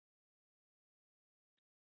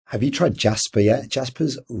Have you tried Jasper yet?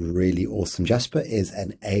 Jasper's really awesome. Jasper is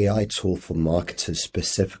an AI tool for marketers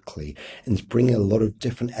specifically, and it's bringing a lot of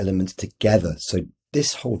different elements together. So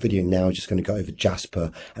this whole video now is just going to go over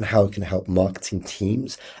Jasper and how it can help marketing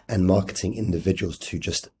teams and marketing individuals to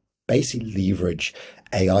just basically leverage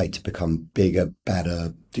AI to become bigger,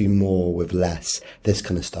 better, do more with less, this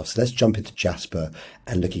kind of stuff. So let's jump into Jasper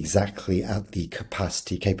and look exactly at the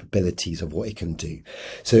capacity, capabilities of what it can do.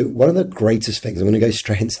 So one of the greatest things, I'm going to go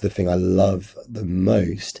straight into the thing I love the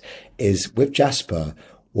most, is with Jasper,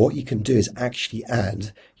 what you can do is actually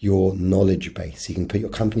add your knowledge base. You can put your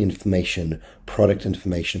company information, product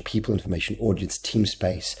information, people information, audience, team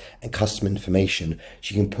space, and customer information.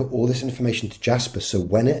 So you can put all this information to Jasper. So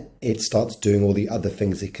when it starts doing all the other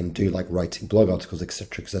things it can do, like writing blog articles,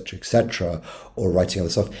 etc., etc., etc., or writing other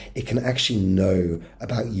stuff, it can actually know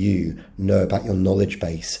about you, know about your knowledge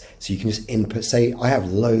base. So you can just input, say, I have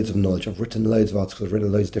loads of knowledge. I've written loads of articles,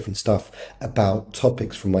 written loads of different stuff about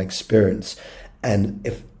topics from my experience. And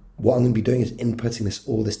if what I'm going to be doing is inputting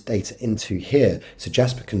all this data into here, so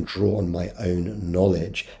Jasper can draw on my own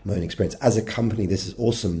knowledge, my own experience. As a company, this is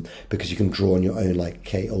awesome because you can draw on your own, like,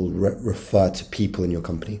 okay, it'll refer to people in your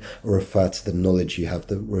company, or refer to the knowledge you have,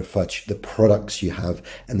 refer to the products you have,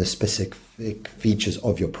 and the specific features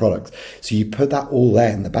of your product. So you put that all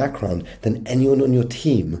there in the background, then anyone on your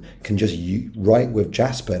team can just write with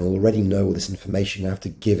Jasper and already know all this information. You have to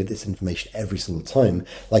give it this information every single time,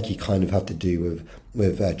 like you kind of have to do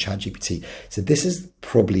with ChatGPT. So this is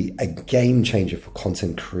probably a game changer for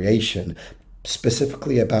content creation,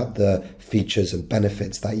 specifically about the features and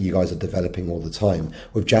benefits that you guys are developing all the time.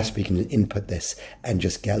 With Jasper, you can input this and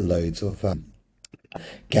just get loads of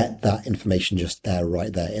get that information just there,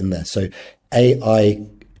 right there in there. So AI,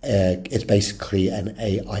 it's basically an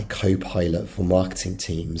AI co-pilot for marketing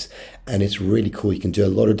teams, and it's really cool. You can do a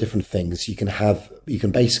lot of different things. You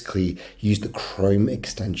can basically use the Chrome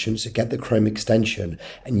extension. So get the Chrome extension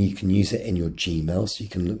and you can use it in your Gmail. So you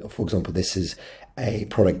can, for example, this is a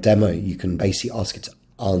product demo. You can basically ask it to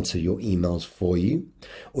answer your emails for you,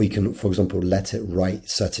 or you can, for example, let it write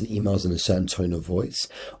certain emails in a certain tone of voice,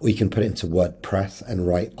 or you can put it into WordPress and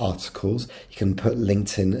write articles. You can put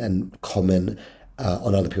LinkedIn and comment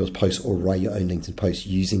on other people's posts, or write your own LinkedIn post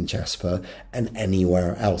using Jasper and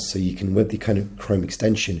anywhere else. So you can, with the kind of Chrome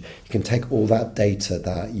extension, you can take all that data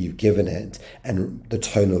that you've given it and the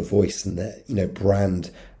tone of voice and the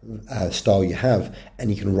brand style you have,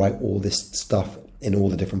 and you can write all this stuff in all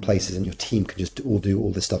the different places, and your team can just do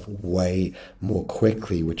all this stuff way more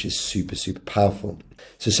quickly, which is super, super powerful.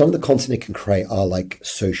 So some of the content it can create are like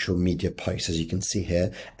social media posts, as you can see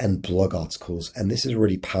here, and blog articles. And this is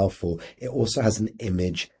really powerful. It also has an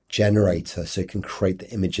image generator, so it can create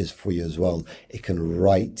the images for you as well. It can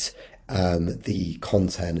write the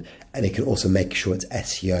content, and it can also make sure it's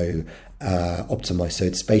SEO optimized. So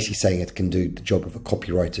it's basically saying it can do the job of a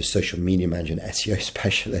copywriter, social media manager, and SEO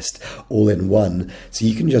specialist all in one. So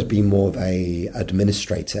you can just be more of a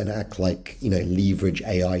administrator and act like, leverage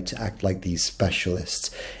AI to act like these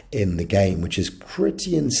specialists in the game, which is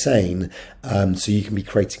pretty insane. So you can be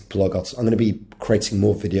creating blog articles. I'm going to be creating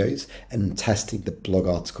more videos and testing the blog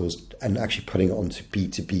articles and actually putting it onto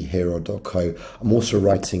b2bhero.co. I'm also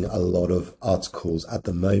writing a lot of articles at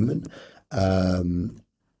the moment.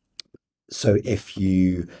 So if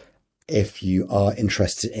you are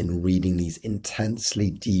interested in reading these intensely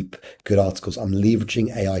deep, good articles, I'm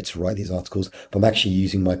leveraging AI to write these articles, but I'm actually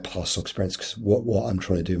using my personal experience, because what I'm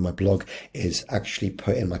trying to do in my blog is actually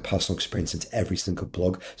put in my personal experience into every single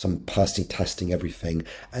blog. So I'm personally testing everything.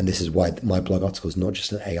 And this is why my blog article is not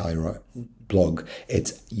just an AI blog.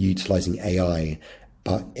 It's utilizing AI,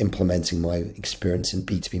 but implementing my experience in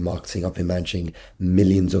B2B marketing. I've been managing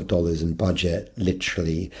millions of dollars in budget,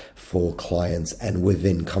 literally, for clients and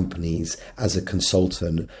within companies as a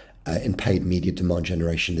consultant in paid media, demand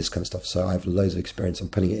generation, this kind of stuff. So I have loads of experience. I'm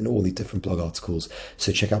putting it in all these different blog articles.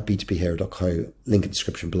 So check out b2bhero.co, link in the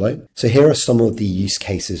description below. So here are some of the use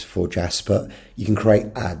cases for Jasper. You can create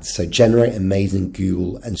ads. So generate amazing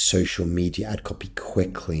Google and social media ad copy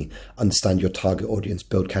quickly, understand your target audience,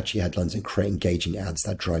 build catchy headlines, and create engaging ads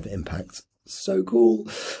that drive impact. So cool.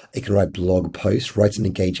 It can write blog posts, write an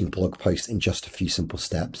engaging blog post in just a few simple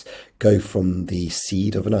steps. Go from the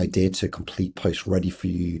seed of an idea to a complete post ready for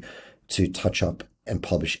you to touch up and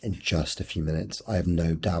publish in just a few minutes. I have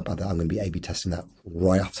no doubt about that. I'm going to be A/B testing that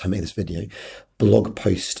right after I make this video. Blog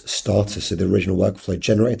post starter. So the original workflow,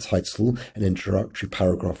 generate a title, an introductory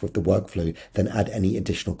paragraph with the workflow, then add any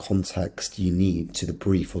additional context you need to the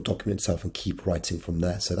brief or document itself and keep writing from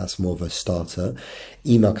there. So that's more of a starter.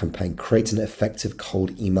 Email campaign, create an effective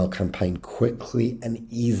cold email campaign quickly and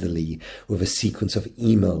easily with a sequence of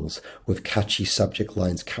emails with catchy subject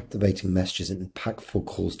lines, captivating messages, and impactful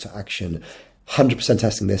calls to action. 100%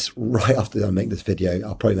 testing this right after I make this video.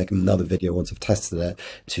 I'll probably make another video once I've tested it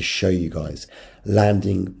to show you guys.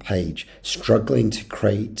 Landing page, struggling to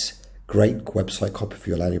create great website copy for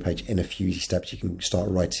your landing page. In a few easy steps, you can start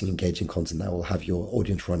writing engaging content that will have your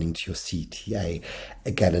audience running to your CTA.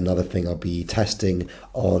 Again, another thing I'll be testing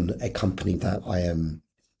on a company that I am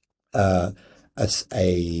as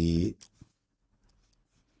a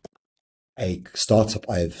startup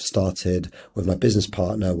I've started with my business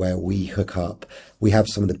partner, where we hook up. We have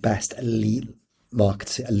some of the best elite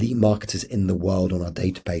marketers in the world on our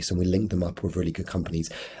database, and we link them up with really good companies.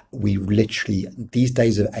 We literally, these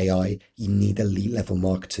days of AI, you need elite level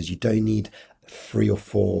marketers. You don't need 3 or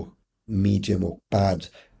 4 medium or bad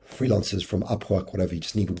freelancers from Upwork, whatever. You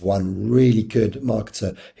just need one really good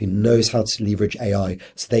marketer who knows how to leverage AI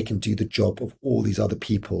so they can do the job of all these other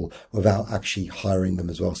people without actually hiring them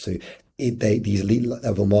as well. So these elite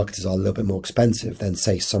level marketers are a little bit more expensive than,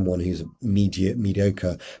 say, someone who's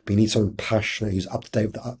mediocre, but you need someone passionate who's up to date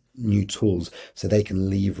with the new tools so they can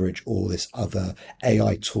leverage all this other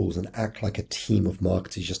AI tools and act like a team of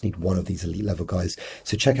marketers. You just need one of these elite level guys.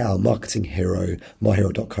 So check out Marketing Hero,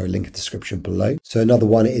 myhero.co, link in the description below. So another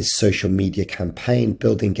one is social media campaign,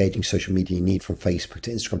 build the engaging social media you need from Facebook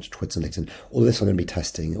to Instagram to Twitter and LinkedIn. All of this I'm going to be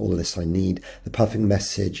testing, all of this I need. The perfect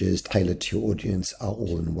messages tailored to your audience are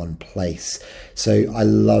all in one place. So I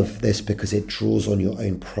love this because it draws on your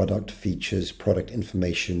own product features, product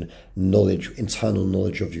information, knowledge, internal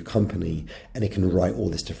knowledge of your company, and it can write all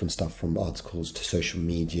this different stuff from articles to social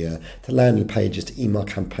media to landing pages to email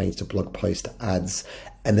campaigns to blog posts to ads.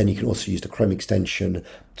 And then you can also use the Chrome extension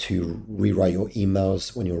to rewrite your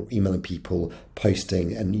emails when you're emailing people,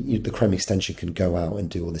 posting, and the Chrome extension can go out and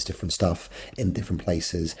do all this different stuff in different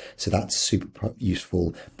places. So that's super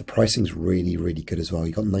useful. The pricing's really, really good as well.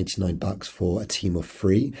 You got $99 for a team of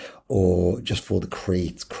 3, or just for the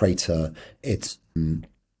creator, it's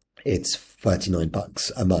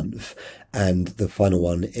 $39 a month. And the final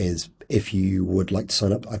one is, if you would like to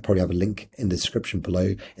sign up, I probably have a link in the description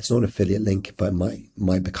below. It's not an affiliate link, but it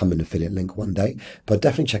might become an affiliate link one day. But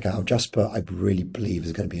definitely check out Jasper. I really believe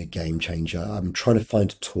is going to be a game changer. I'm trying to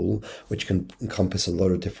find a tool which can encompass a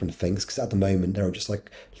lot of different things, because at the moment there are just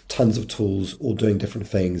like tons of tools all doing different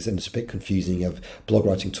things, and it's a bit confusing. You have blog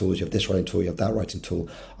writing tools, you have this writing tool, you have that writing tool,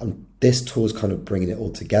 and this tool is kind of bringing it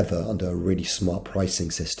all together under a really smart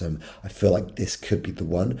pricing system. I feel like this could be the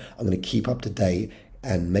one. I'm going to keep up to date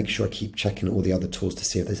and make sure I keep checking all the other tools to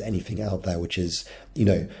see if there's anything out there which is,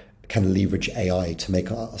 can leverage AI to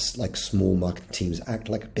make us, like small marketing teams, act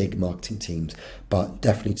like big marketing teams. But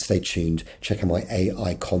definitely stay tuned. Check out my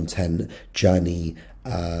AI content journey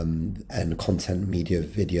and content media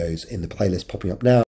videos in the playlist popping up now.